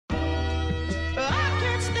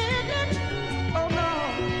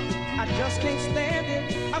just can't stand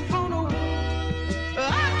it. I'm gonna,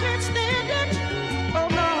 I can't stand it. Oh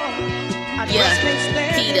no, I just can't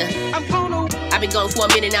stand it. I'm gonna. I've been gone for a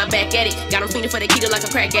minute, now I'm back at it. Got them feeling for the keto like a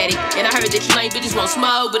crack addict. And I heard that you lame bitches won't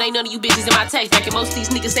smoke, but ain't none of you bitches in my tax bracket. Most of these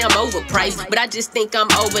niggas say I'm overpriced, but I just think I'm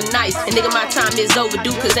over nice. And nigga, my time is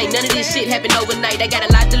overdue, cause ain't none of this shit happen overnight. I got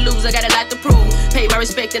a lot to lose, I got a lot to prove. Pay my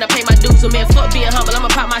respect and I pay my dues. So man, fuck being humble, I'ma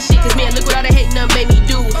pop my shit. Cause man, look what all the hate none made me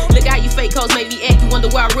do. Look how you fake hoes made me act. You wonder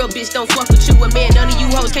why a real bitch don't fuck with you. And man, none of you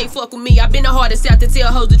hoes can't fuck with me. I've been the hardest out to tell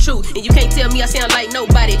hoes the truth. And you can't tell me I sound like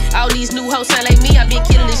nobody. All these new hoes sound like me. I've been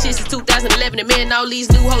killing this shit since 2011. And man, all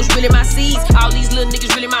these new hoes really my seeds. All these little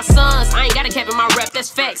niggas really my sons. I ain't gotta cap in my rap, that's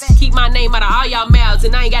facts. Keep my name out of all y'all mouths.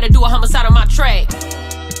 And I ain't gotta do a homicide on my track.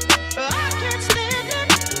 I can't stand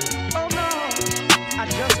it. Oh no, I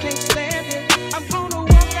just can't stand it. I'm gonna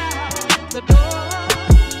walk out the door.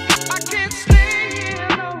 I can't stay here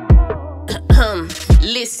no more.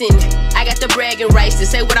 Listen, I got the bragging rights to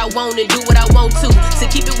say what I want and do what I want to. So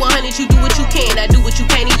keep it 100, you do what you can, I do what you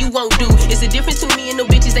can and you won't do. It's the difference between me and no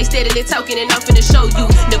bitches, they steadily talking and I'm finna show you.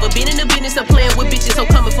 Never been in the business of playing with bitches, so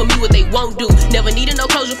coming for me what they won't do. Never needed no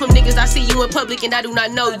closure from niggas, I see you in public and I do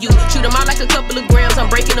not know you. Shoot them out like a couple of grams, I'm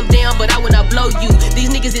breaking them down, but I will not blow you. These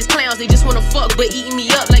niggas is clowns, they just wanna fuck, but eating me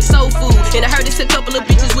up like soul food. And I heard it's a couple of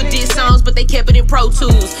bitches with diss songs, but they kept it in Pro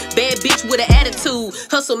Tools. Bad bitch with an attitude,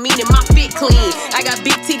 hustle meaning my fit clean. I got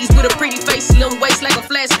big titties with a pretty face, slim waist like a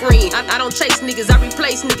flat screen. I don't chase niggas, I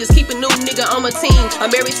replace niggas, keep a new nigga on my team. I'm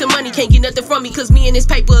married to money, can't get nothing from me, cause me and this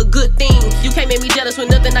paper a good thing. You can't make me jealous with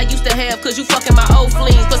nothing I used to have, cause you fucking my old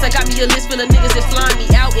flings. Plus I got me a list full of niggas that flying me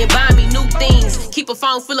out and buying me new things. Keep a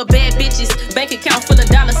phone full of bad bitches, bank account full of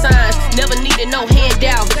dollar signs. Never needed no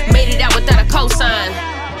handout, made it out without a cosign.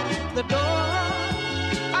 The door,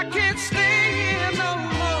 I can't stay here no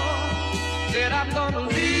more. Said I'm gonna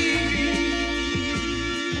leave.